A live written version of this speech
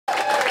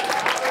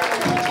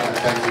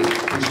Thank you.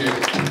 Appreciate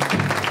it.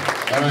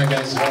 All right,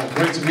 guys.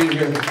 Great to be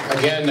here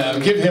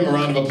again. Give him a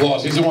round of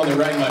applause. He's the one that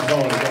rang my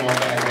phone to come on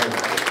back here.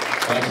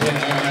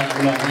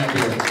 I'm not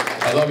happier.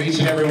 I love each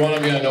and every one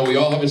of you. I know we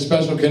all have a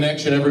special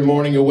connection. Every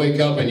morning you wake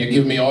up and you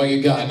give me all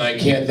you got, and I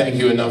can't thank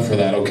you enough for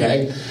that,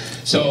 okay?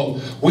 So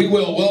we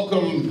will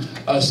welcome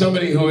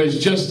somebody who is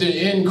just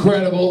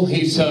incredible.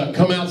 He's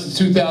come out since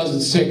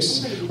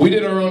 2006. We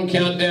did our own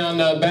countdown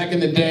back in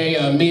the day.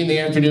 Me and the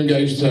afternoon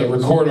guys used to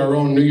record our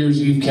own New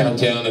Year's Eve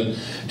countdown. In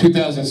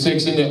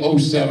 2006 into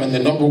 07, the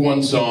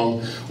 #1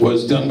 song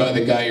was done by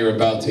the guy you're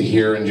about to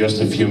hear in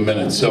just a few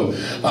minutes. So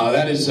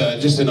that is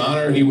just an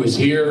honor. He was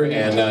here,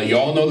 and you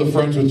all know the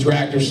Friends with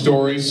Tractor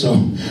stories.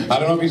 So I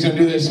don't know if he's going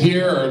to do this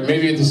here or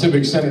maybe at the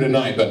Civic Center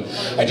tonight, but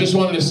I just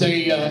wanted to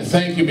say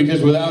thank you,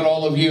 because without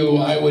all of you,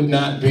 I would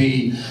not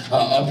be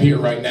up here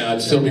right now.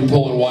 I'd still be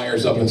pulling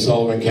wires up in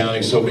Sullivan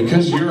County. So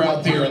because you're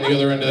out there on the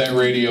other end of that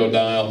radio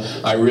dial,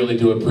 I really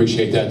do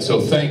appreciate that.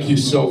 So thank you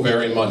so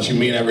very much. You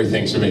mean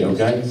everything to me,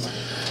 okay?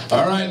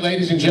 All right,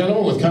 ladies and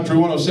gentlemen, with Country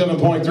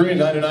 107.3 and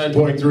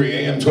 99.3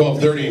 AM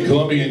 1230 in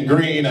Columbia and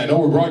Green, I know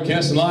we're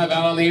broadcasting live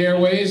out on the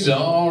airways.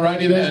 All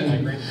righty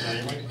then.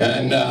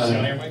 And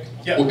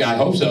well, I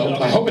hope so.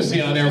 I hope it's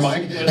the on-air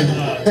mic.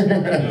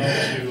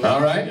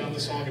 All right.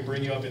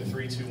 Bring you up in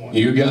 3, 2, 1.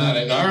 You got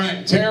it. All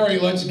right, Terry,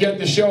 let's get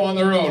the show on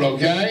the road,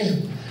 okay?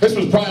 This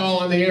was probably all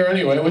on the air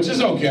anyway, which is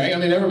okay. I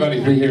mean,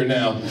 everybody's here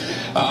now.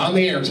 On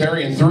the air,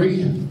 Terry, in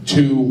 3,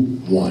 2,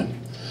 1.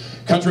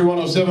 Country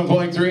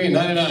 107.3 and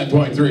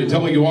 99.3,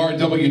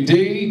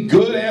 WRWD.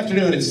 Good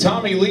afternoon. It's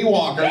Tommy Lee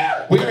Walker.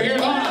 We are here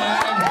live.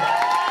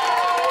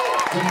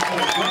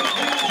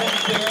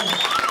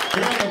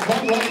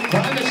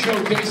 Private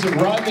showcase of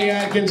Rodney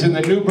Atkins in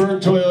the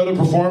Newburgh Toyota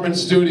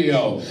Performance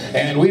Studio.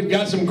 And we've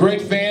got some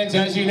great fans,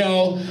 as you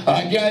know.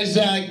 Guys,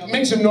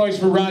 make some noise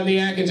for Rodney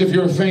Atkins if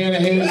you're a fan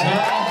of his.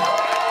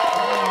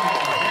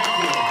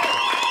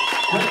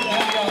 Great to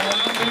have y'all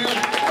out there.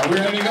 Are we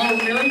ready to go?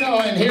 Here we go,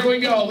 and here we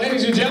go.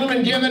 Ladies and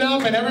gentlemen, give it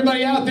up, and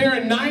everybody out there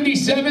in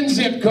 97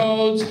 zip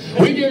codes,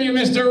 we give you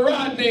Mr.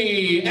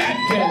 Rodney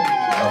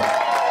Atkins.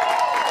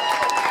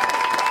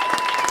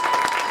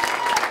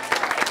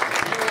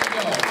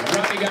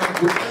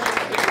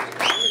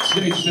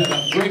 Stage set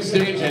up, great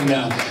stage, and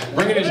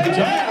bringing his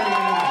guitar.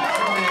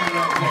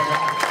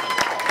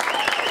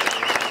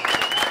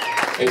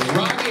 It's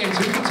Rodney and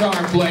 2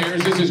 guitar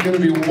players. This is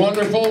going to be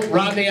wonderful.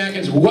 Rodney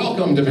Atkins,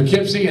 welcome to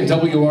Poughkeepsie and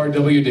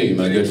WRWD,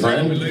 my good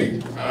friend.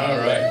 All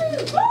right.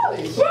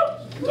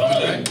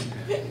 All right.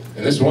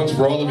 And this one's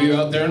for all of you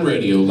out there in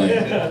radio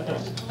land.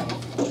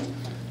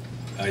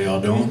 How y'all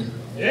doing?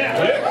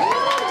 Yeah.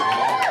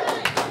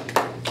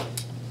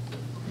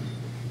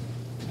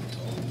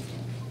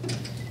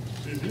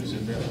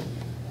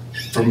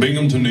 From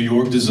Binghamton, New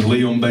York, this is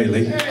Leon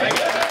Bailey.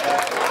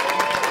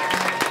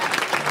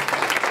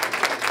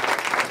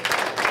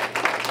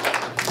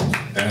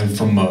 And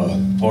from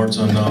parts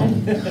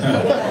unknown,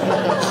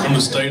 from the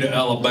state of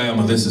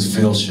Alabama, this is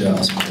Phil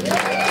Shouse.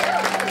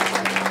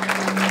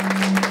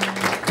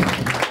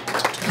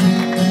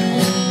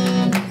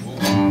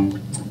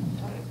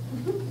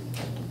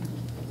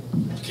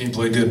 Can't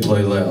play good,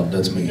 play loud,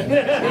 that's me.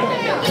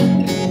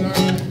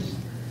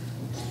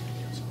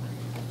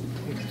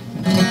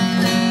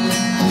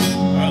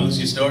 Let's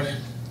get started.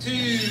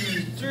 2,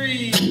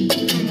 3.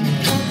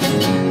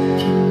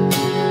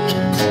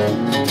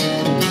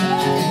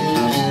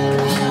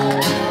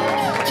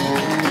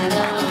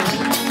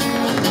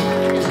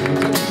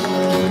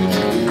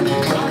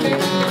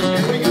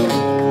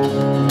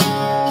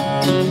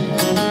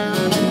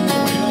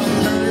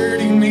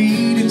 He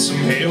needed some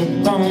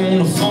help on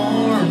the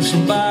farm.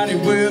 Somebody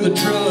with a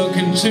truck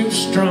and 2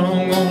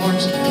 strong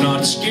arms.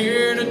 Not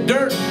scared of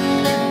dirt,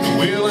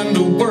 willing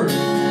to work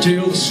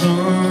till the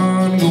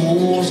sun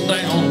goes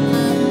down.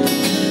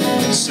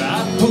 So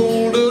I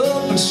pulled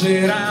up and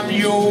said, I'm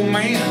your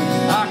man,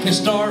 I can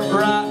start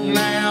right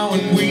now.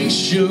 And we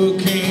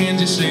shook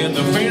hands. He said,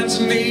 the fence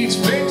needs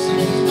fixing,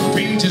 the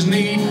peaches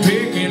need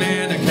picking,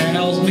 and the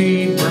cows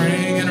need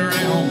bringing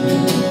around.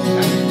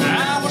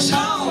 I was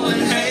hauling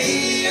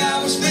hay,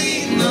 I was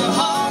feeding the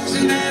hogs,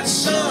 and that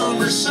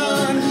summer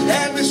sun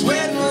had me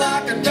sweating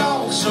like a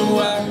dog. So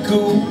I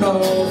cooled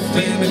off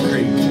in the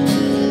creek.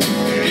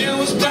 It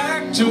was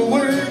back to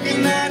work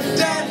in that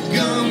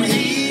dadgum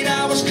heat.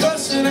 I was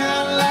cussing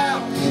out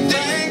loud,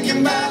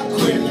 thinking about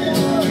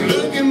quitting.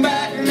 Looking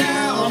back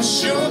now, I'm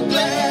sure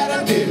glad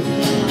I did.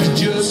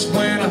 Just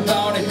when I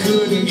thought it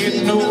couldn't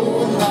get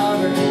no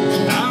hotter,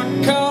 I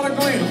caught a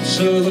glimpse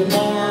of the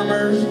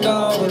farmer's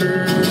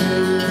daughter.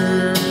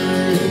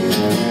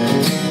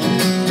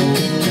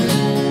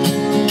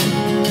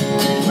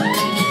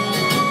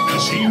 Now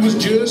she was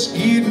just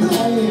getting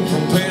home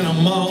from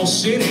Panama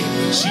City.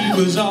 She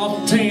was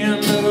all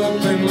tanned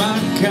up and my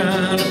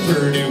kind of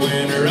pretty.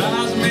 When her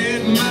eyes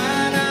met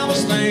mine, I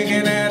was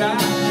thinking that I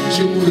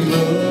sure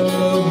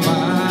love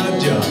my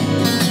job.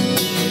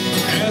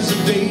 As the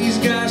days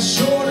got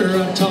shorter,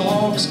 our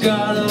talks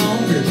got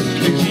longer,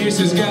 the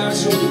kisses got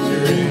sweeter,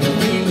 and the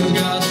feelings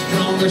got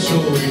stronger. So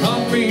we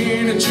hop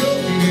in a truck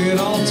and get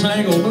all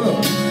tangled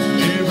up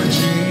every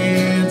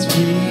chance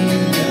we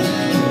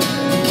got.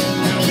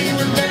 Now we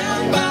were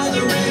down by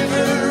the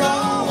river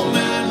all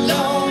night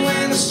long.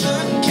 When the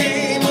sun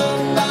came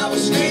up, I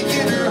was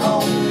taking her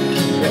home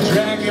and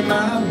dragging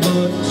my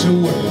butt to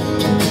work.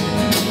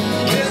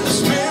 With the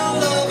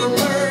smell of her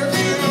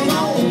perfume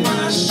on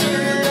my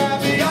shirt,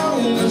 I'd be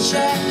on the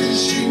track and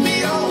she'd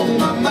be on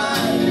my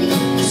mind.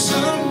 The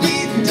sun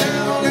beating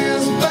down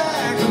as the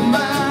back of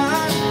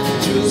mine.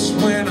 Just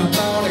when I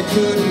thought it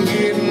couldn't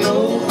get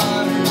no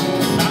hotter,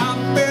 I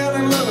fell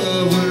in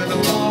love with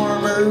the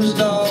farmer's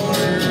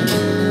daughter.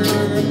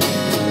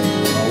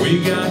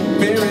 We got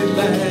married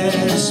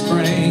last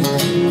spring.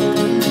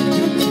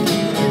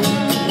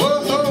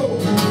 Whoa,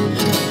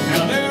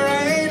 now there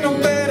ain't no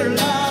better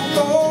life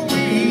for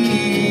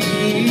me.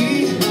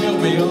 Help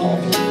me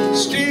on,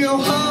 still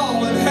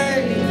hauling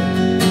hay,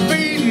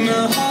 feeding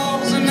the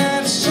hogs, and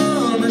that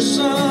summer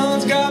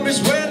sun's got me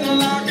sweating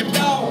like a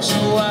dog.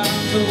 So I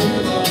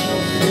cool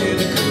off in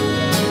the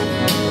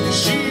cool.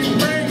 She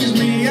brings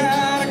me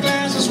out a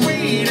glass of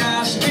sweet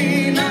iced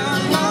tea. Now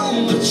I'm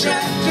on the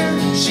tractor,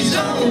 she's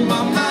on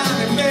my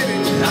mind, baby.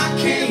 I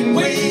can't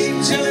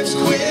wait till it's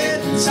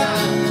quitting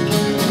time.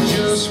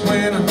 Just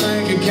when I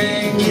think it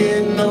can't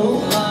get no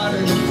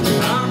hotter,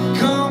 I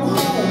come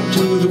home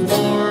to the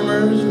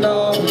farmer's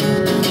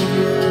daughter.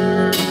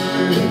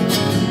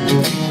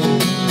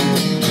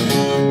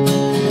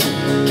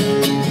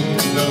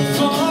 The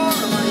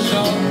farmer's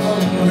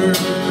daughter.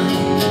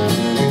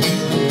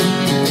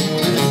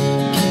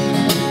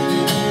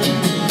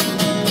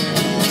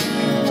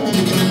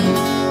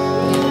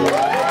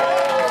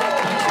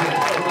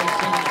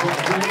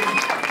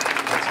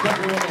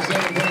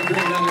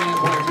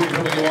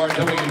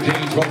 WRWD,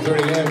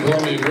 12:30 a.m.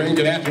 Columbia Green.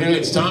 Good afternoon.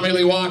 It's Tommy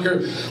Lee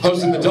Walker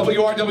hosting the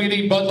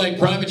WRWD Bud Light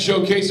Private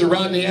Showcase of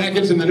Rodney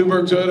Atkins in the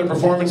Newburgh Toyota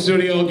Performance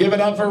Studio. Give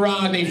it up for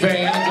Rodney,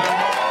 fans. Rodney,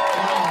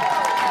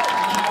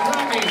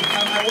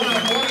 I want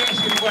to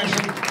ask you a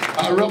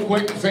question. Real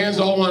quick, fans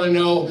all want to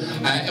know,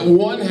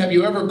 one, have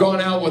you ever gone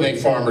out with a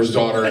farmer's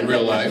daughter in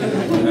real life?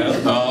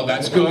 Oh,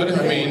 that's good.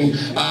 I mean,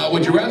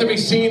 would you rather be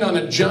seen on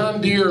a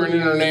John Deere or an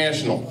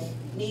International?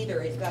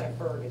 Neither. He's got a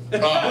Ferguson.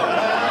 If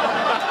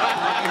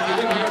you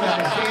didn't hear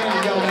that,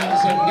 Shannon yelled out and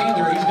said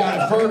neither, he's got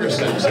a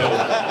Ferguson. So,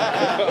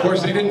 of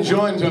course, they didn't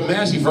join to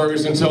Massey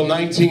Ferguson until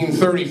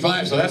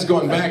 1935, so that's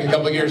going back a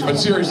couple of years. But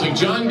seriously,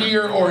 John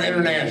Deere or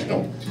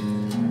International?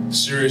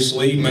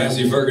 Seriously,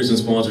 Massey Ferguson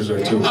sponsors our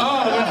tour.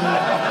 Oh,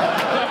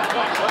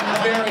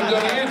 very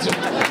good answer.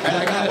 And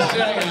I gotta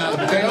say,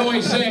 they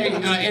always say,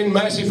 in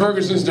Massey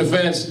Ferguson's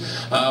defense,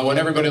 when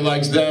everybody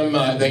likes them,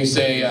 they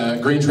say,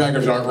 green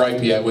trackers aren't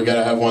ripe yet. We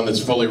gotta have one that's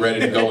fully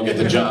ready to go and get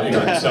the job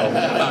done. So,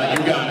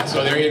 you got it.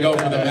 So there you go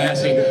for the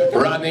Massey.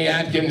 Rodney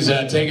Atkins,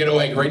 take it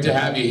away. Great to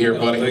have you here,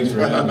 buddy. Thanks for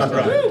having me.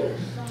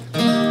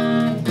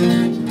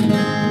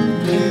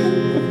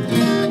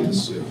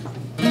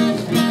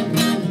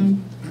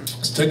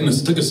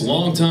 It took us a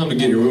long time to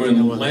get here. We were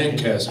in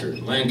Lancaster,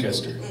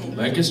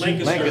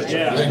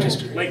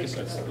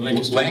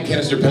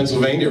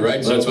 Pennsylvania,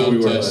 right? So that's where we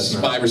were about last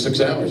night. 5 or 6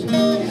 hours.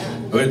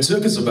 But it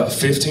took us about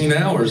 15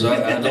 hours.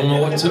 I don't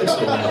know what took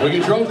so long. Well,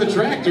 you drove the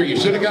tractor. You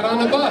should have got on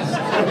the bus.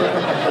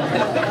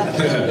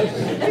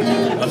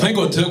 I think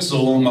what took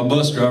so long, my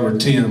bus driver,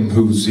 Tim,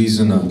 he's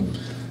in a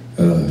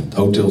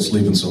hotel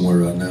sleeping somewhere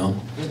right now.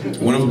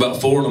 Went up about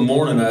 4 in the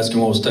morning and asked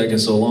him what was taking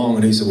so long,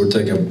 and he said, we're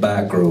taking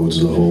back roads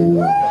the whole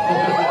way.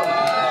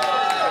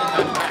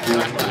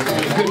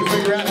 Couldn't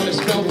figure out how to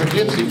spell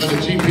Poughkeepsie for the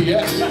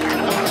GPS.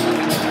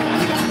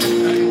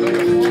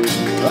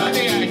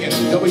 Rodney Atkins,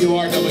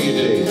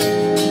 WRWD.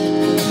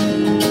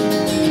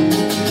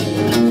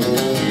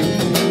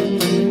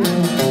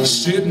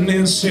 Sitting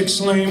in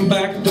 6-lane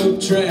backed up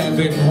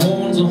traffic,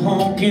 horns are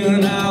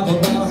honking, I've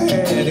about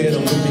had it.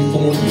 I'm looking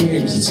for an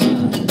exit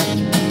sign. I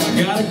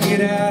gotta get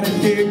out of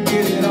here,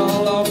 get it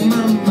all off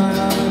my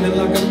mind. And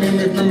like a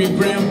memory from your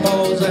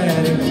grandpa's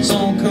attic,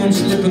 song comes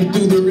slipping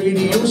through the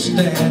radio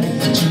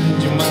static,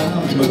 changing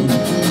my mood.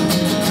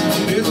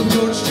 Little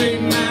George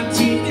Strait,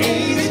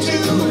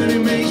 1982, and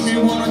it makes me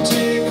wanna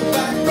take a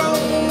back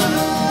road.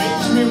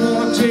 Makes me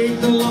wanna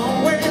take the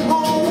long way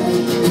home.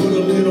 Put a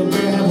little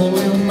gravel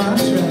in my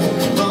track.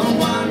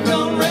 Unwind,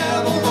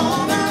 unravel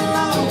all night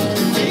long.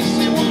 Makes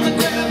me wanna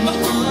grab my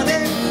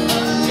honey,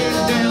 get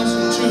down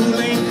some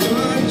 2-lane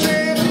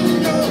country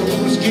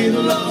roads, get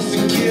lost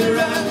and get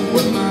right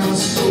with my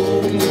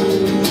soul.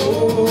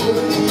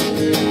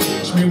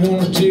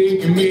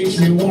 Makes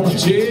me wanna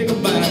take a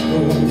back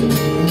road.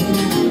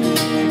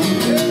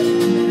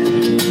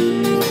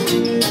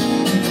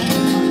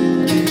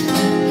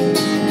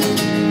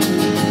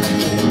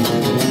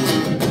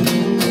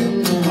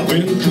 I've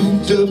been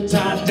cooped up,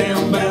 tied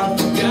down, about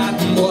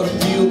forgotten what a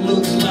field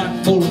looks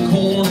like full of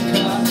corn and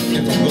cotton.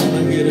 If I'm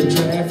gonna hit a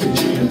traffic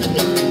jam,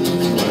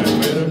 well, I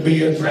better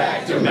be a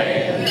tractor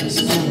man.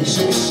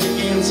 So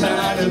sick and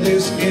tired of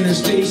this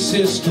interstate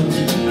system.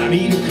 I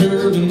need a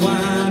curve and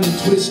wind and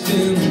twist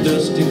in the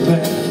dusty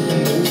path.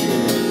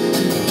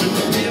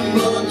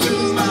 Blowing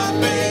through my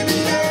baby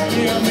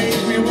hair,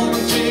 makes me wanna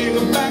take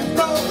a back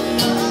road.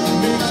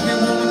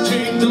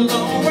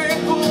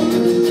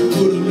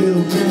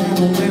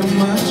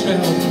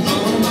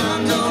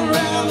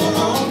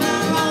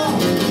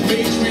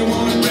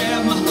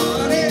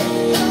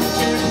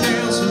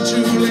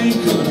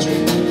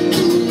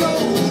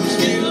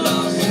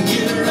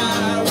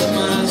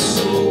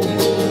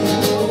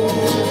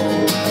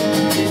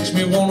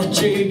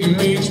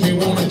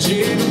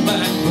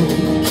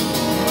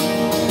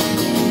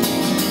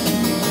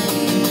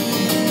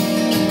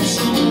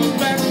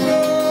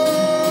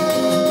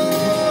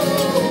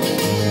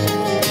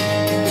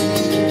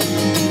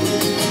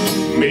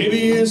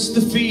 it's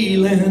the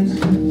feeling,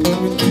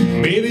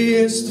 maybe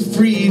it's the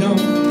freedom,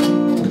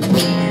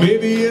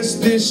 maybe it's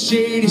this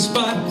shady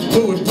spot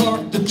where we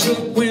park the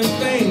truck when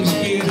things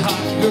get hot,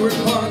 where we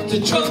park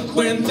the truck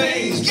when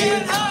things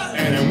get hot.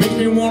 And it makes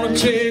me want to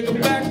take a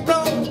back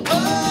road,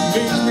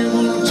 makes me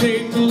want to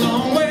take the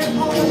long way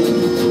home,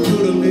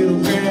 put a little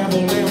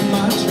gravel in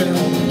my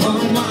travel,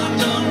 run my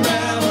done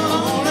ravel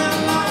all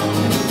night long.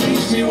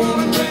 Makes me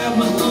want to grab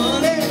my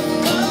honey,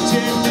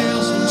 take down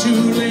some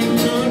two-lane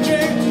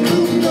country,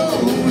 who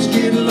knows,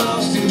 get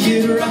lost and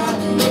get right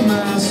with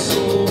my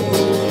soul.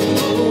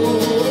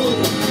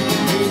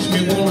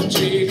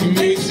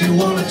 Makes me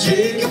wanna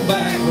take a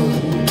back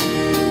road,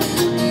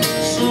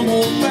 some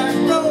old back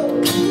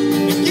road,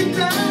 and get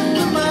right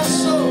with my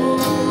soul.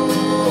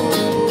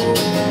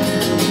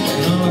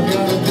 And all I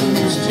gotta do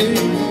is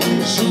take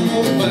some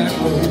old back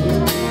road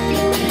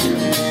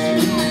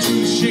to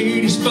a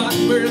shady spot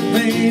where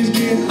things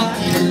get hot,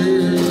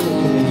 girl,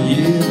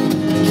 yeah.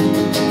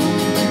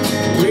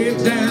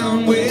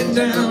 Way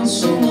down,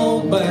 some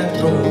old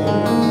back road.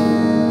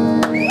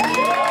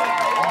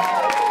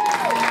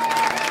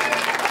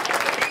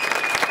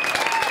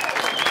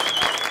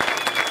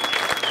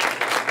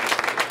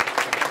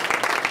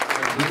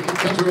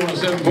 Country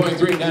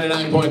 107.3,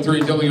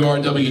 99.3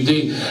 WRWD.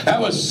 That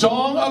was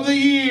Song of the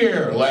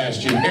Year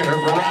last year for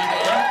Rodney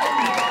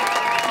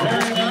Atkins.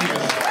 Very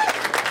nice.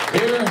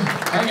 Here,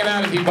 hanging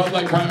out at the Bud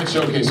Light Private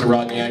Showcase of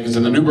Rodney Atkins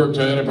in the Newburgh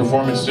Toyota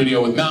Performance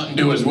Studio with Mountain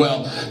Dew as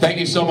well. Thank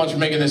you so much for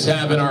making this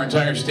happen, our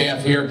entire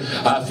staff here.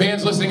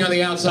 Fans listening on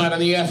the outside on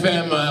the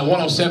FM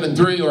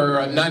 107.3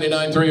 or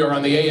 99.3 or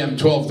on the AM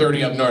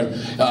 1230 up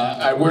north.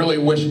 I really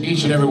wish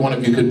each and every one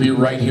of you could be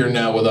right here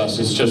now with us.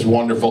 It's just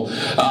wonderful.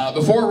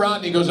 Before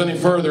Rodney goes any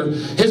further,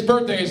 his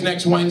birthday is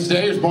next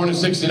Wednesday. He was born in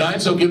 '69,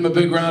 so give him a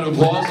big round of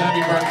applause.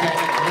 Happy birthday.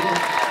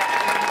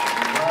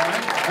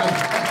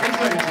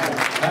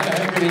 How the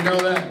heck did he know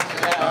that?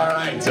 All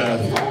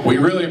right, we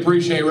really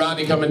appreciate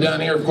Rodney coming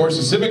down here. Of course,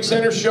 the Civic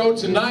Center show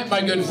tonight,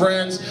 my good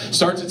friends,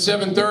 starts at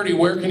 7:30.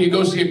 Where can you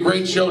go see a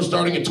great show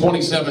starting at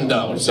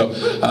 $27? So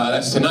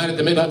that's tonight at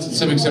the Mid-Hudson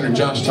Civic Center.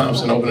 Josh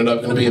Thompson opened it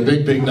up. Going to be a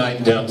big, big night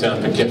in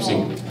downtown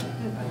Poughkeepsie.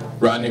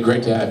 Rodney,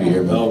 great to have you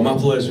here. Oh, my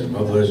pleasure, my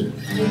pleasure.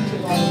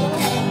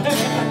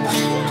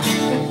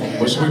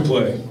 What should we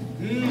play?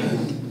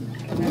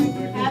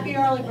 Happy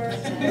early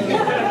birthday.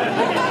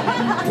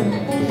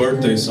 The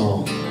birthday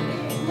song.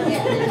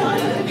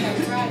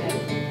 Next Friday.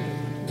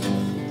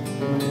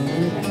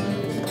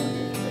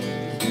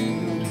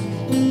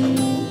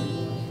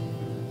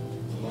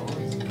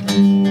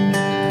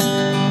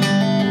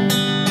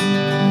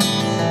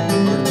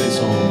 Birthday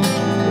song.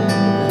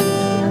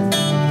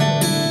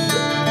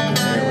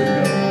 There we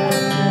go.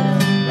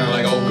 Kind of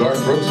like old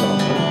Garth Brooks song.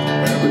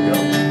 There we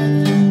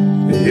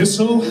go. This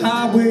old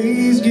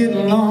highway's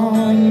getting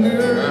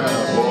longer. Oh,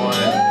 boy.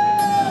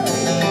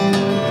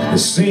 It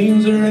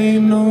seems there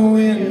ain't no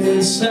end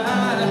in sight.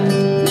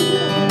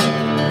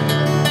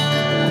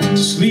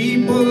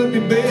 Sleep would be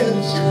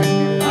best,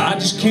 I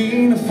just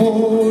can't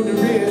afford to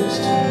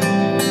rest.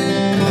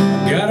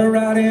 Gotta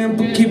ride in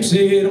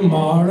Poughkeepsie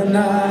tomorrow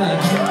night.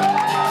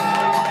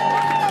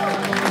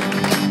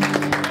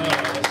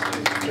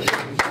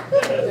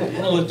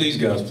 I'll let these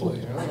guys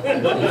play. I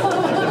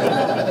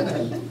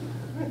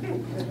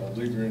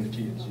believe you're in the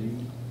kids.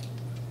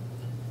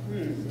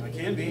 I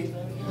can be.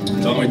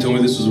 Tommy told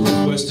me this was a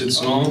requested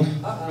song.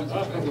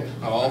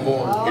 Oh,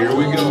 boy. Here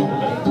we go.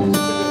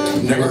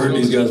 Never heard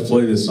these guys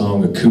play this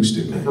song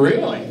acoustic.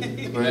 Really?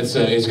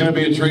 It's going to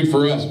be a treat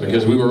for us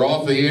because we were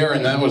off the air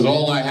and that was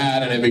all I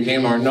had, and it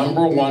became our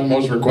 #1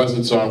 most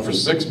requested song for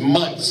 6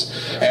 months.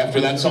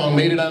 After that song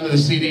made it onto the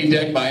CD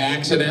deck by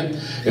accident,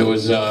 it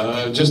was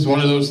just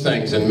one of those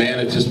things, and man,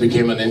 it just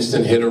became an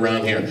instant hit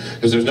around here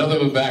because there's nothing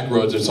but back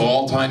roads. It's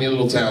all tiny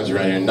little towns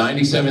around here.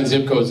 97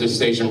 zip codes this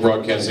station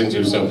broadcasts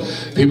into, so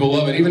people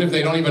love it. Even if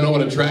they don't even know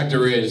what a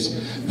tractor is,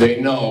 they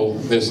know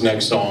this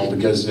next song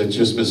because it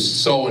just was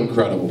so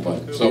incredible.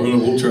 But so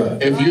We'll try.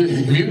 if you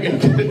can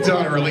get it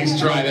done or at least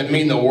try, that'd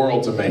mean the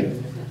world to me.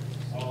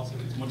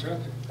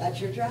 That's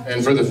your tractor.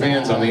 And for the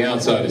fans on the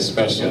outside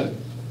especially.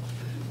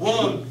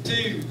 1,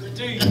 2,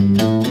 3.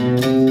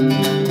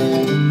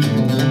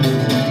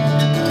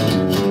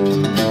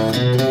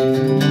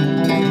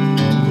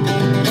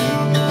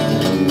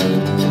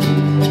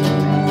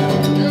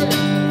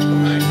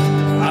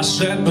 I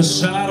sat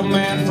beside a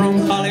man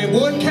from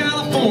Hollywood,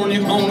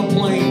 California on a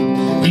plane.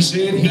 He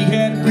said he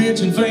had rich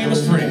and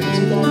famous friends.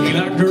 He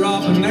liked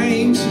dropping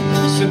names.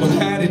 Said, well,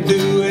 how'd it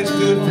do? That's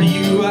good for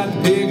you. I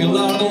dig a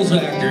lot of those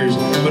actors.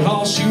 But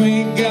Hoss, you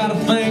ain't got a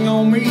thing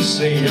on me.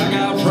 Say, I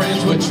got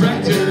friends with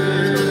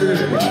tractors.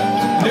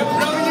 They'll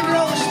run your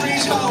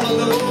groceries all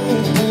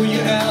alone. Pull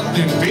you out,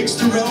 then fix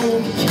the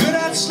road. Good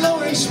at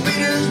slowing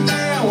speeders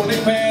down when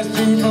they pass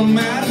through from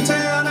out of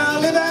town. I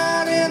live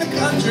out in the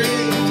country,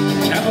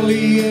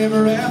 happily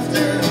ever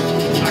after.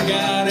 I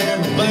got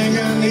everything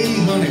I need,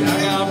 honey.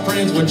 I got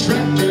friends with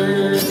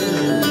tractors.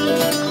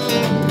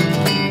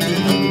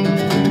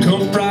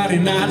 Come Friday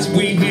nights,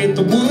 we hit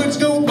the woods,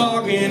 go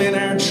bogging in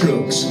our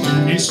trucks.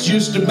 It's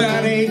just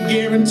about a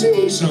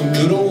guarantee some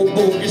good old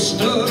boy gets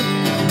stuck.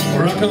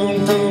 Where I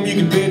come from, you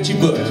can bet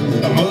your butt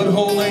a mud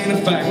hole ain't a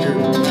factor,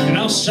 and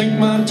I'll sink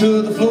mine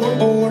to the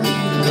floorboard,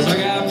 cause I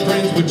got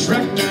friends with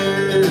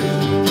tractors.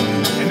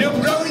 And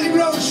they'll grow your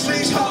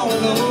groceries, haul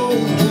low,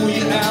 pull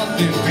you out,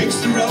 then fix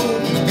the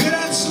road. Good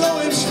at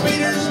slowing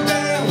speeders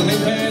down when they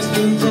pass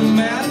through from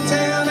out of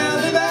town. I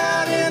live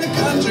out in the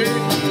country,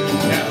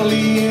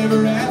 happily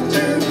ever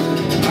after.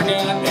 I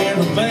got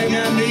everything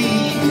I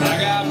need, I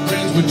got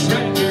friends with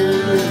tractors.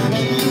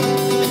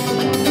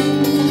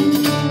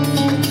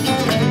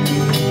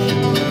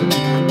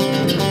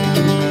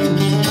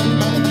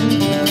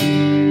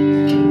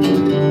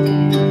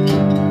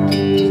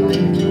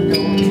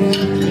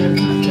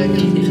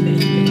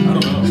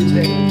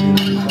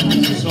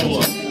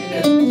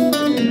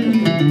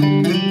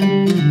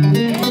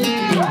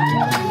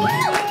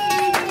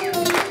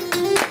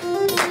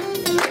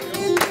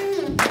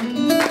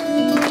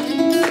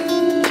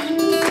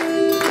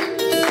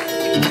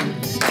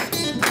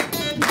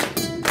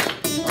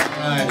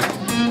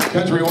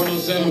 Country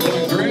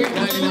 107.3,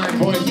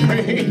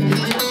 99.3.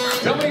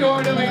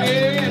 WRWD,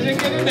 as you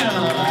get it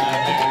done.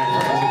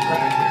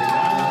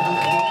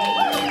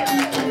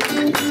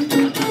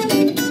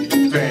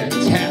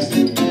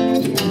 Fantastic.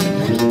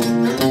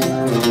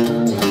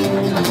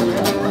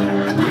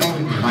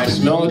 I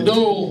smell a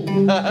duel.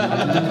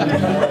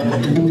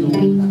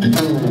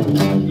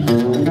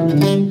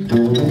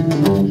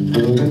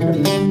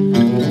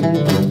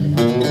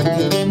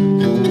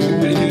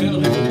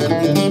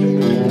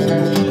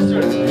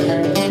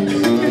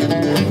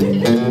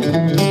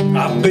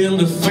 I've been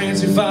to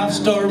fancy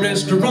five-star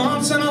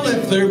restaurants and I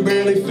left there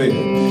barely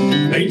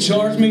fed. They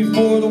charged me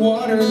for the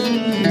water,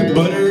 the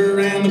butter,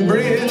 and the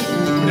bread.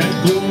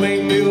 That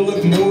gourmet meal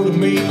looked more to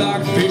me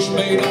like fish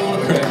bait on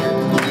a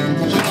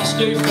cracker. So I'll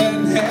stay fat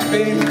and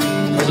happy,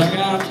 cause I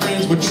got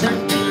friends with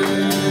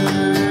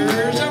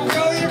tractors. I'll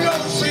grow your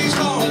groceries,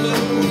 haul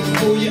low,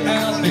 pull you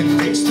out, then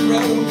fix the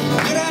road.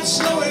 Get out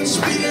slow and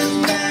speeders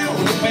down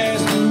when they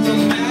pass through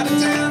from out of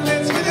town.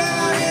 Let's get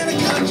out in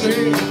the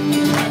country,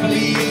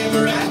 happily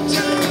ever after.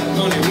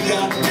 Honey, we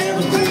got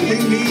everything we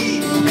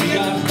need. We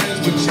got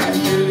friends with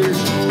tractors.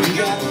 We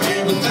got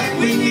everything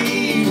we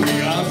need. We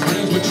got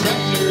friends with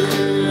tractors.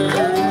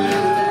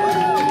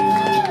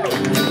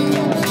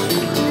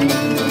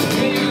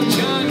 Hey,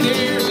 John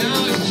Deere,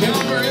 now it's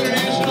Jumper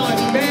International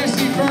and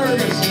Massey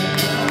Ferguson.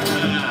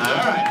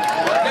 All right.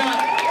 Now,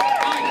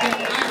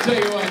 I tell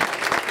you what,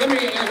 let me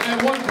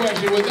add one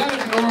question. Would that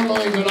have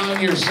normally been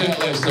on your set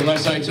list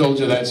unless I told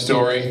you that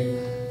story?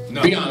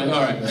 No. Be honest,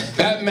 all right.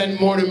 That meant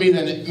more to me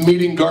than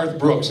meeting Garth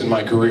Brooks in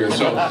my career.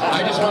 So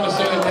I just want to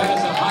say that that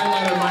is a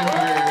highlight of my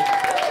career.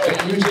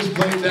 That you just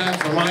played that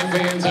for my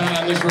fans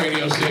out on this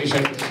radio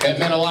station. It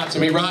meant a lot to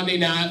me. Rodney,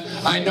 now,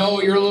 I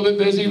know you're a little bit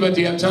busy, but do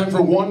you have time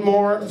for one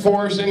more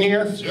for us in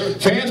here? Sure.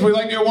 Fans, we'd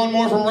like to hear one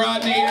more from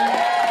Rodney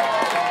here.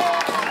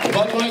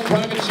 Bud Light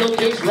Private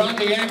Showcase,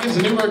 Rodney Atkins,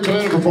 the Newburgh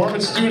Toyota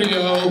Performance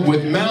Studio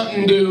with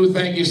Mountain Dew.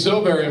 Thank you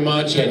so very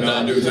much. And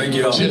Mountain Dew, thank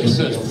you. Just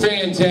a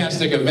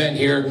fantastic event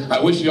here. I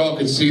wish you all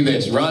could see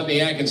this.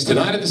 Rodney Atkins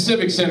tonight at the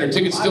Civic Center.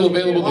 Tickets still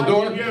available at the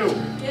door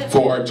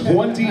for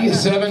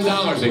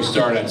 $27 they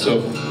start at.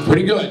 So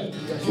pretty good.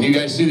 And you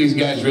guys see these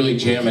guys really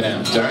jamming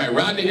out. All right,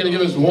 Rodney gonna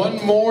give us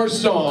one more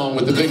song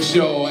with the big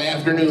show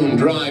afternoon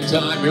drive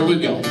time. Here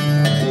we go.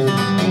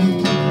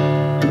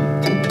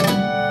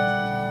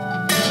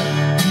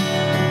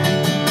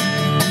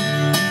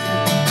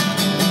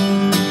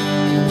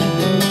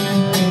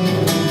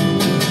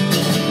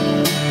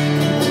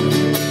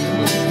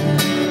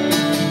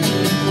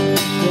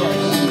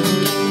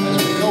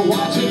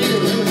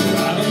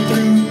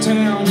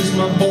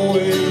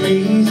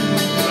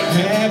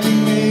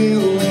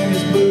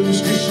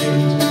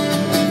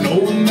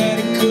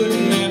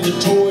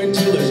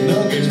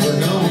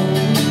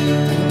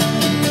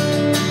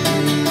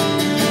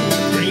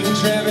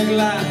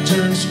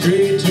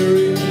 Straight to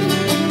it, I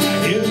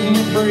hit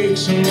my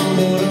brakes and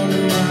mumbled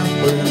under my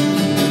breath.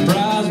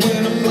 Surprised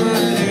when I'm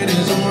flying and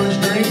his orange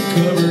drink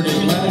covered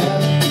his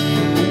lap.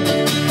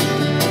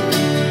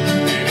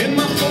 And in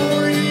my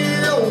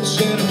 4-year-old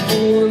said a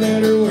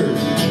 4-letter word.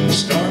 It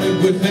started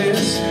with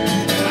S,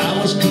 and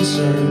I was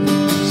concerned.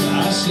 So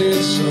I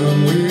said,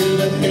 son, where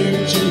the heck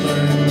did you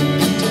learn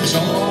to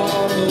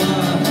talk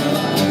like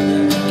that?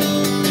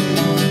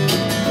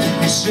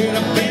 He said,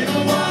 I've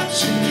been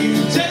watching you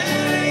down.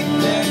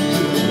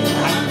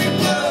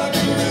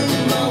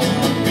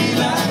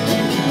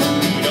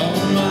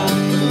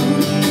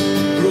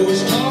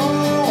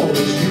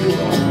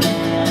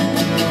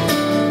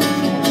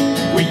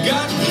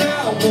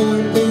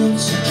 Cowboy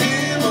boots,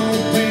 camo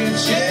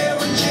pants, yeah,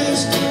 we're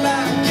just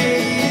like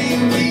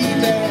ain't we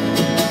that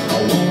I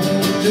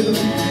wanna do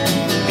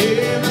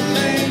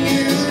everything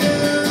you do.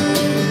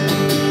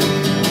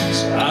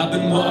 So I've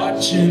been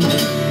watching.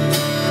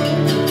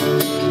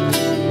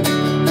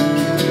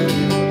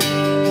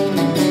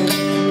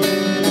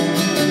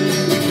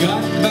 We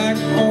got back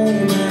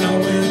home and I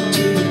went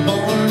to the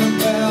barn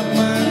about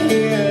my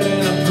head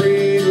and I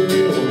prayed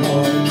real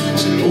hard.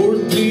 So Lord,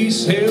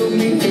 please help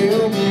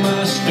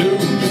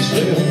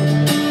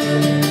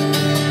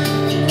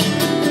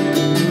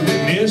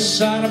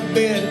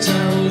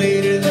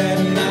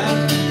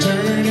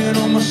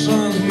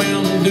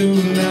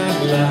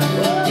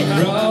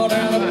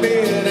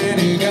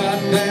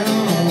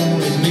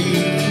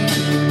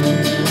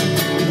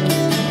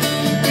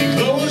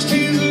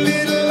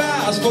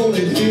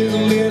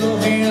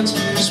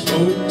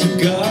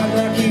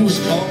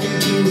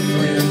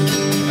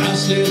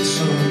said,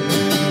 son,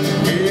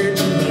 where'd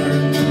you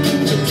learn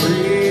to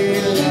pray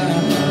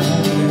like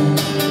that?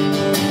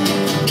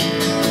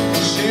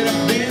 Said,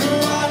 I've been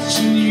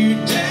watching you,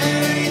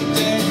 Dad, ain't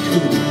that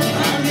cool?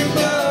 I'm your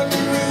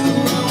buckaroo,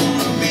 I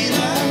wanna be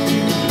like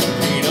you.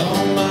 Eat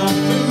all my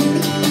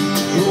food,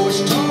 grow as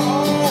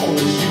tall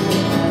as you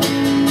are.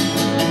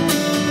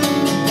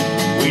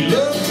 We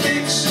love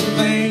fixing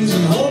things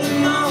and holding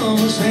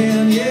Mama's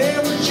hand.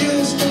 Yeah, we're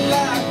just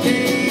alike,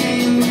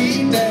 ain't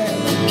we, Dad?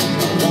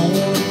 I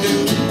wanna do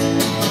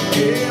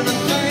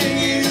everything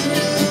you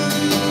do.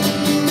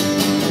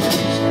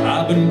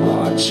 I've been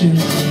watching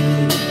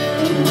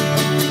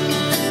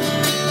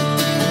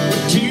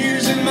with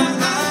tears in my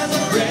eyes. I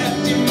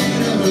wrapped him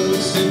in a hug,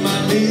 said my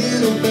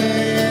little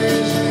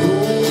bear's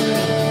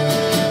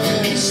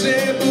growing. He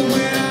said, but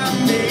when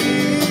I'm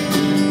dead,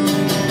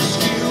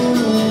 still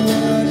know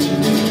what to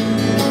do.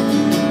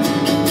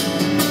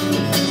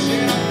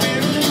 Said, I've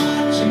been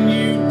watching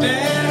you,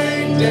 Dad,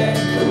 ain't that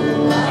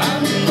cool?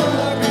 I'm your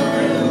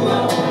buckaroo, I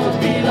wanna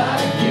be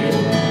like you.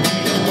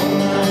 Eat all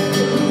my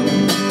food,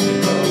 it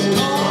grows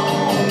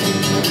tall,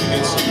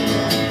 it's true.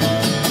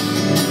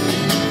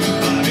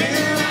 But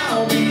then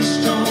I'll be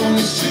strong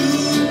as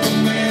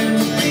Superman.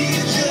 We'll be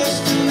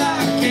just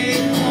alike,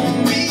 ain't won't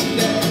be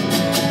that.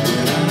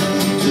 But I'm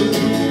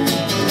doing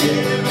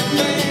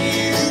everything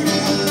you do.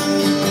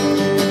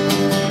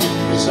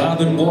 'Cause I've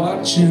been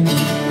watching.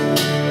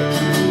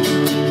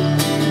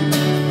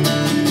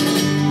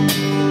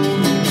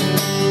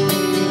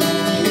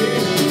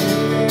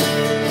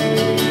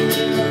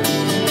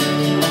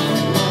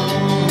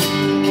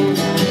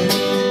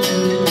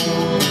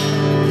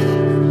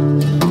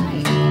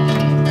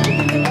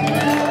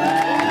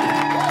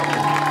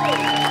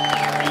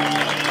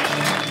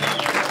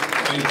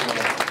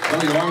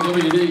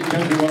 WRWD,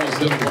 Country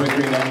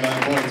 107.3,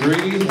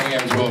 99.3,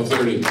 AM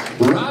 1230.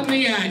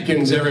 Rodney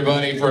Atkins,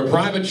 everybody, for a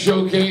private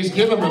showcase.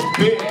 Give him a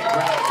big round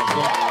of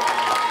applause.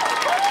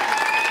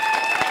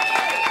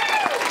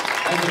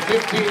 As a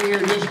 15-year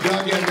disc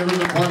jockey, I've never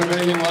been part of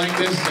anything like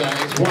this.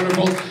 It's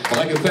wonderful. I'd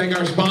like to thank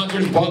our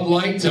sponsors, Bud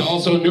Light,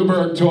 also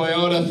Newburgh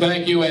Toyota,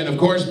 thank you, and of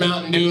course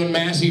Mountain Dew and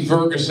Massey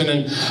Ferguson.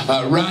 And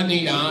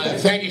Rodney,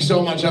 thank you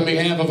so much on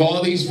behalf of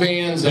all these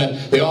fans.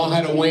 They all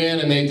had a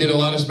win, and they did a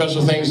lot of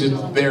special things.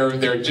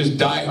 They're just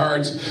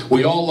diehards.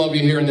 We all love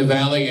you here in the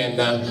Valley, and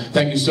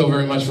thank you so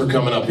very much for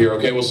coming up here,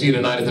 okay? We'll see you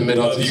tonight at the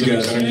Mid-Hudson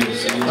Civic Center.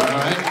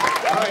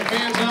 All right,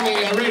 fans, on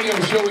the radio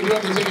show, we do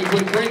have to take a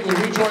quick break. We'll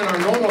rejoin our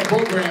normal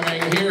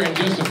programming here in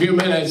just a few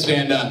minutes,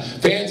 and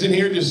fans in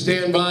here, just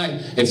stand by.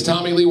 It's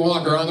Tommy Lee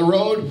Walker on the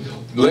road.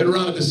 Later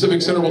on at the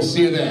Civic Center, we'll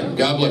see you then.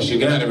 God bless you.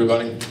 Good night,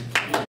 everybody.